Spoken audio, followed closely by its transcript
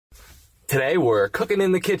Today we're cooking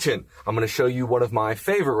in the kitchen. I'm going to show you one of my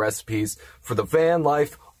favorite recipes for the van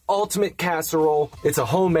life ultimate casserole. It's a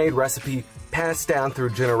homemade recipe passed down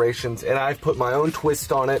through generations, and I've put my own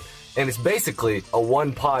twist on it, and it's basically a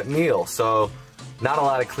one-pot meal, so not a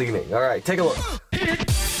lot of cleaning. All right, take a look.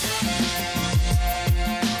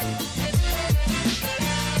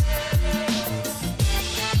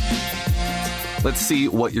 Let's see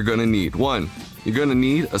what you're gonna need. One, you're gonna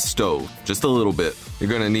need a stove, just a little bit. You're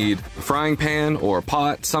gonna need a frying pan or a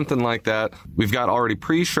pot, something like that. We've got already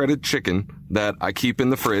pre-shredded chicken that I keep in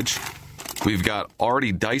the fridge. We've got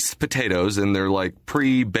already diced potatoes, and they're like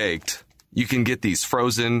pre-baked. You can get these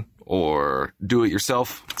frozen or do it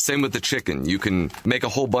yourself. Same with the chicken. You can make a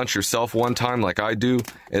whole bunch yourself one time like I do,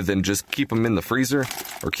 and then just keep them in the freezer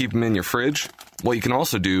or keep them in your fridge. What you can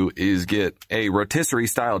also do is get a rotisserie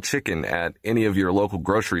style chicken at any of your local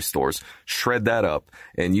grocery stores, shred that up,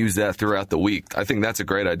 and use that throughout the week. I think that's a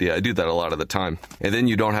great idea. I do that a lot of the time. And then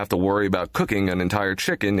you don't have to worry about cooking an entire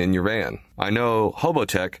chicken in your van. I know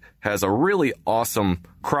Hobotech has a really awesome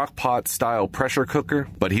crock pot style pressure cooker,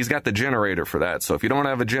 but he's got the generator for that. So if you don't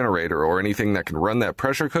have a generator or anything that can run that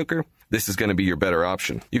pressure cooker, this is going to be your better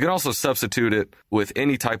option. You can also substitute it with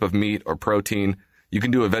any type of meat or protein. You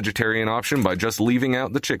can do a vegetarian option by just leaving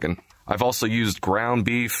out the chicken. I've also used ground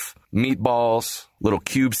beef, meatballs, little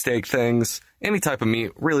cube steak things. Any type of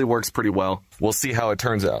meat really works pretty well. We'll see how it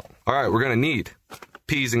turns out. All right, we're gonna need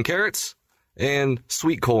peas and carrots and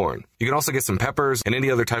sweet corn. You can also get some peppers and any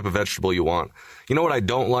other type of vegetable you want. You know what I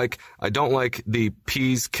don't like? I don't like the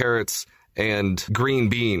peas, carrots, and green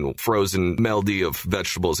bean frozen melody of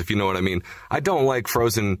vegetables, if you know what I mean. I don't like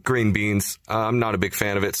frozen green beans. I'm not a big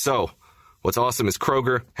fan of it. So what's awesome is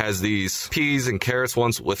Kroger has these peas and carrots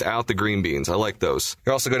ones without the green beans. I like those.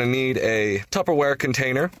 You're also going to need a Tupperware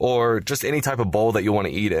container or just any type of bowl that you want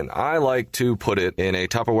to eat in. I like to put it in a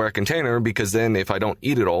Tupperware container because then if I don't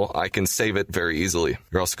eat it all, I can save it very easily.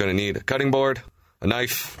 You're also going to need a cutting board, a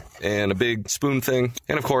knife, and a big spoon thing,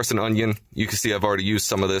 and of course an onion. You can see I've already used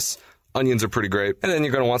some of this. Onions are pretty great. And then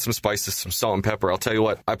you're going to want some spices, some salt and pepper. I'll tell you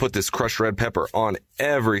what, I put this crushed red pepper on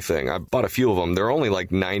everything. I bought a few of them. They're only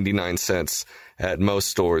like 99 cents at most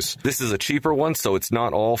stores. This is a cheaper one, so it's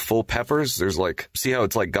not all full peppers. There's like, see how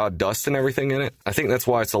it's like got dust and everything in it? I think that's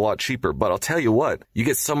why it's a lot cheaper. But I'll tell you what, you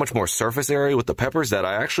get so much more surface area with the peppers that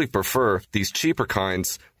I actually prefer these cheaper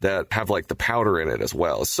kinds that have like the powder in it as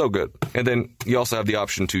well. It's so good. And then you also have the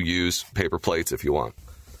option to use paper plates if you want.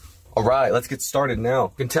 All right, let's get started now.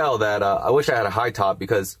 You can tell that I wish I had a high top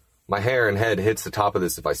because my hair and head hits the top of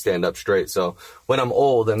this if I stand up straight. So when I'm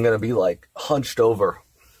old, I'm going to be like hunched over.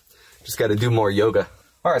 Just got to do more yoga.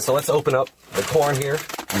 All right, so let's open up the corn here.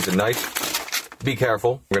 Use a knife. Be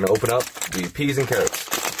careful. We're going to open up the peas and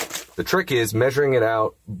carrots. The trick is measuring it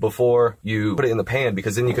out before you put it in the pan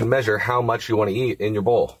because then you can measure how much you want to eat in your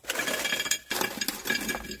bowl.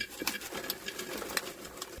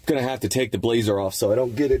 Gonna have to take the blazer off so I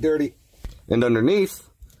don't get it dirty. And underneath,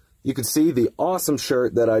 you can see the awesome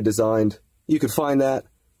shirt that I designed. You can find that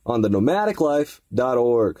on the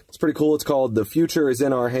nomadiclife.org. It's pretty cool. It's called The Future is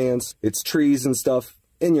in Our Hands. It's trees and stuff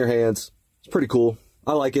in your hands. It's pretty cool.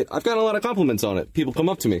 I like it. I've got a lot of compliments on it. People come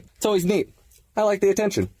up to me. It's always neat. I like the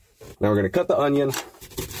attention. Now we're gonna cut the onion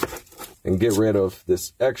and get rid of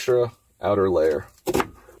this extra outer layer.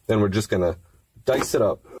 Then we're just gonna dice it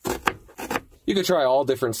up. You can try all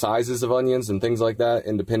different sizes of onions and things like that,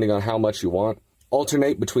 and depending on how much you want.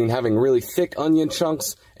 Alternate between having really thick onion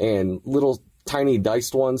chunks and little tiny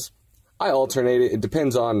diced ones. I alternate it. It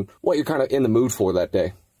depends on what you're kind of in the mood for that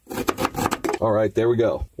day. All right, there we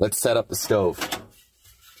go. Let's set up the stove.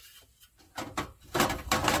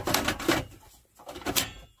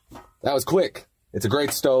 That was quick. It's a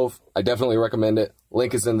great stove. I definitely recommend it.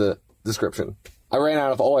 Link is in the description. I ran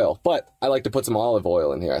out of oil, but I like to put some olive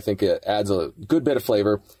oil in here. I think it adds a good bit of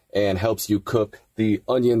flavor and helps you cook the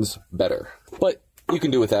onions better. But you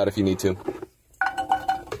can do without if you need to.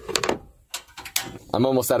 I'm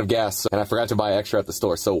almost out of gas, and I forgot to buy extra at the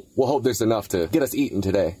store, so we'll hope there's enough to get us eating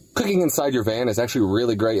today. Cooking inside your van is actually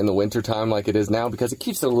really great in the winter time like it is now because it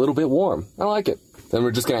keeps it a little bit warm. I like it. Then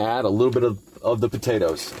we're just gonna add a little bit of the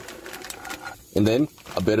potatoes. And then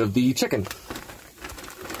a bit of the chicken.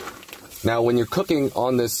 Now, when you're cooking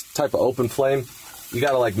on this type of open flame, you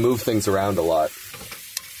gotta like move things around a lot.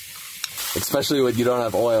 Especially when you don't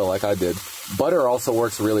have oil like I did. Butter also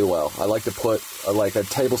works really well. I like to put like a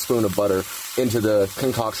tablespoon of butter into the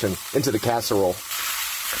concoction, into the casserole.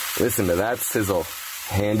 Listen to that sizzle.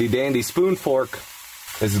 Handy dandy spoon fork.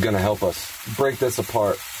 This is gonna help us break this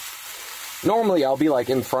apart. Normally I'll be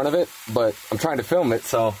like in front of it, but I'm trying to film it,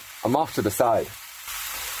 so I'm off to the side.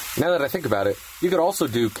 Now that I think about it, you could also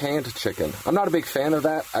do canned chicken. I'm not a big fan of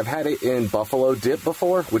that. I've had it in buffalo dip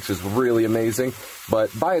before, which is really amazing.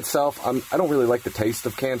 But by itself, I don't really like the taste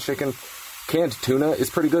of canned chicken. Canned tuna is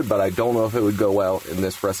pretty good, but I don't know if it would go well in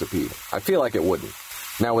this recipe. I feel like it wouldn't.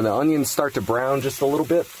 Now, when the onions start to brown just a little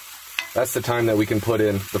bit, that's the time that we can put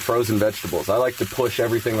in the frozen vegetables. I like to push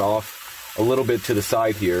everything off a little bit to the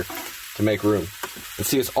side here to make room. And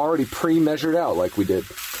see, it's already pre-measured out like we did.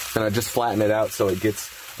 And I just flatten it out so it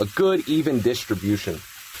gets a good, even distribution.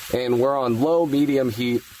 And we're on low, medium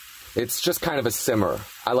heat. It's just kind of a simmer.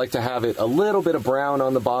 I like to have it a little bit of brown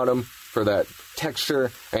on the bottom for that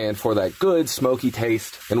texture and for that good smoky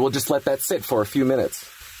taste. And we'll just let that sit for a few minutes.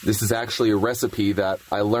 This is actually a recipe that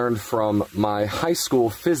I learned from my high school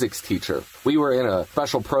physics teacher. We were in a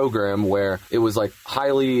special program where it was like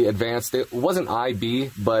highly advanced. It wasn't IB,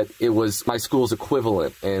 but it was my school's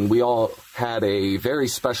equivalent. And we all had a very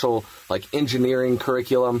special like engineering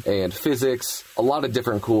curriculum and physics, a lot of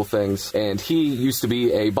different cool things. And he used to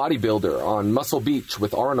be a bodybuilder on Muscle Beach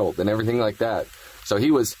with Arnold and everything like that. So he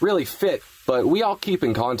was really fit, but we all keep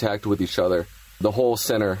in contact with each other. The whole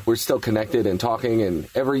center, we're still connected and talking, and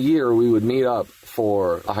every year we would meet up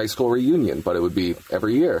for a high school reunion, but it would be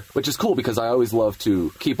every year, which is cool because I always love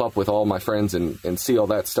to keep up with all my friends and see all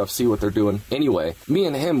that stuff, see what they're doing. Anyway, me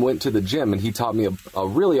and him went to the gym, and he taught me a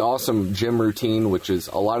really awesome gym routine, which is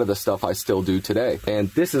a lot of the stuff I still do today. And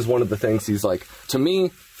this is one of the things he's like, to me,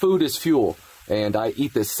 food is fuel, and I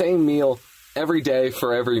eat the same meal every day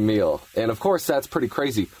for every meal. And of course, that's pretty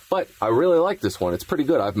crazy, but I really like this one. It's pretty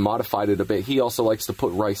good. I've modified it a bit. He also likes to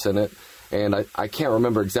put rice in it, and I can't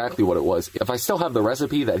remember exactly what it was. If I still have the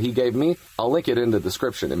recipe that he gave me, I'll link it in the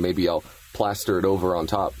description, and maybe I'll plaster it over on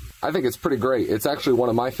top. I think it's pretty great. It's actually one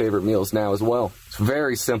of my favorite meals now as well. It's a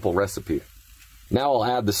very simple recipe. Now I'll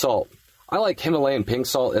add the salt. I like Himalayan pink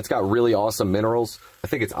salt. It's got really awesome minerals. I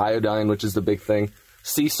think it's iodine, which is the big thing.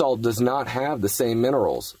 Sea salt does not have the same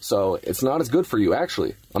minerals, so it's not as good for you,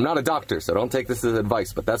 actually. I'm not a doctor, so don't take this as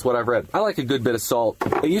advice, but that's what I've read. I like a good bit of salt.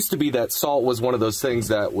 It used to be that salt was one of those things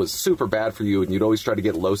that was super bad for you, and you'd always try to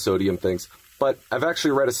get low sodium things. But I've actually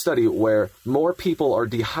read a study where more people are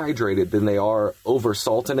dehydrated than they are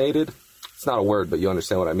over-saltinated. It's not a word, but you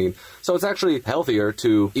understand what I mean. So it's actually healthier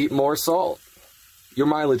to eat more salt. Your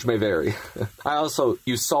mileage may vary. I also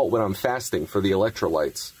use salt when I'm fasting for the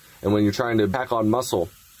electrolytes. And when you're trying to pack on muscle,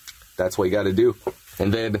 that's what you got to do.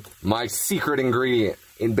 And then my secret ingredient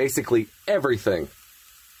in basically everything,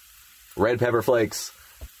 red pepper flakes.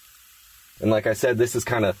 And like I said, this is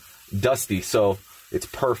kind of dusty, so it's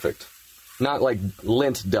perfect. Not like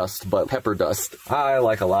lint dust, but pepper dust. I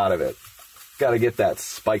like a lot of it. Got to get that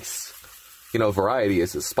spice. You know, variety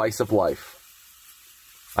is the spice of life.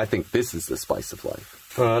 I think this is the spice of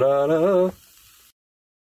life. Ta-da-da.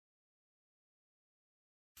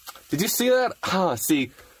 Did you see that?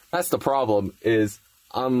 See, that's the problem, is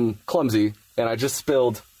I'm clumsy, and I just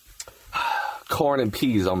spilled corn and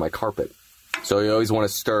peas on my carpet. So you always want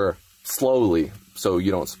to stir slowly so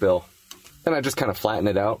you don't spill. Then I just kind of flatten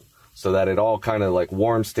it out so that it all kind of like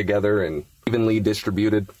warms together and evenly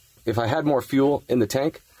distributed. If I had more fuel in the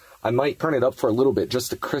tank, I might turn it up for a little bit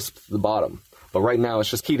just to crisp the bottom. But right now, it's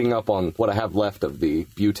just heating up on what I have left of the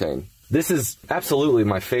butane. This is absolutely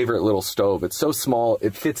my favorite little stove. It's so small,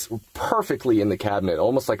 it fits perfectly in the cabinet,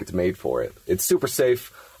 almost like it's made for it. It's super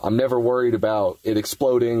safe. I'm never worried about it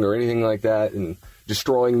exploding or anything like that and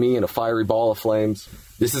destroying me in a fiery ball of flames.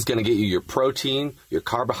 This is gonna get you your protein, your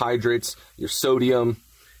carbohydrates, your sodium,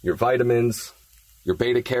 your vitamins, your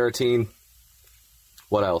beta carotene.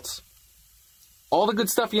 What else? All the good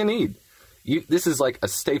stuff you need. This is like a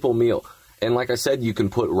staple meal. And like I said, you can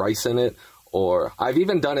put rice in it. Or I've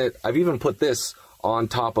even put this on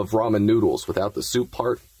top of ramen noodles without the soup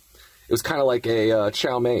part. It was kind of like a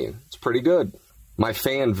chow mein. It's pretty good. My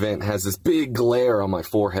fan vent has this big glare on my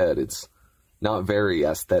forehead. It's not very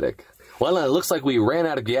aesthetic. Well, it looks like we ran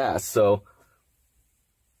out of gas, so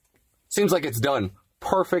seems like it's done.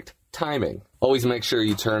 Perfect timing. Always make sure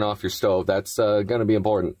you turn off your stove. That's going to be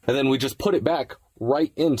important. And then we just put it back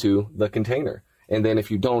right into the container. And then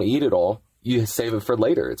if you don't eat it all, you save it for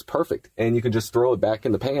later. It's perfect. And you can just throw it back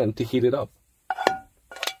in the pan to heat it up.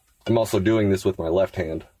 I'm also doing this with my left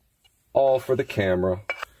hand. All for the camera.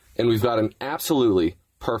 And we've got an absolutely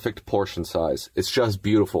perfect portion size. It's just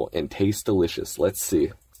beautiful and tastes delicious. Let's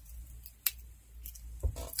see.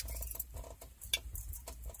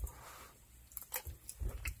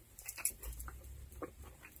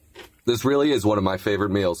 This really is one of my favorite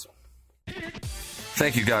meals.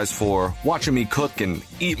 Thank you guys for watching me cook and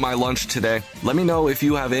eat my lunch today. Let me know if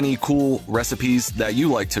you have any cool recipes that you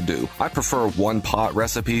like to do. I prefer one pot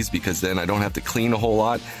recipes because then I don't have to clean a whole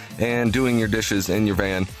lot, and doing your dishes in your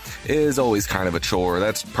van is always kind of a chore.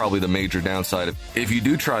 That's probably the major downside. If you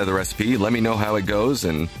do try the recipe, let me know how it goes,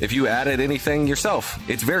 and if you added anything yourself.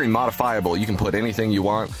 It's very modifiable. You can put anything you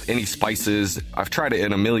want, any spices. I've tried it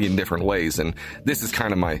in a million different ways, and this is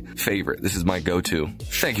kind of my favorite. This is my go-to.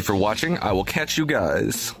 Thank you for watching. I will catch you guys.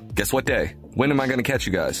 Guess what day? When am I going to catch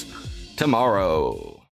you guys? Tomorrow.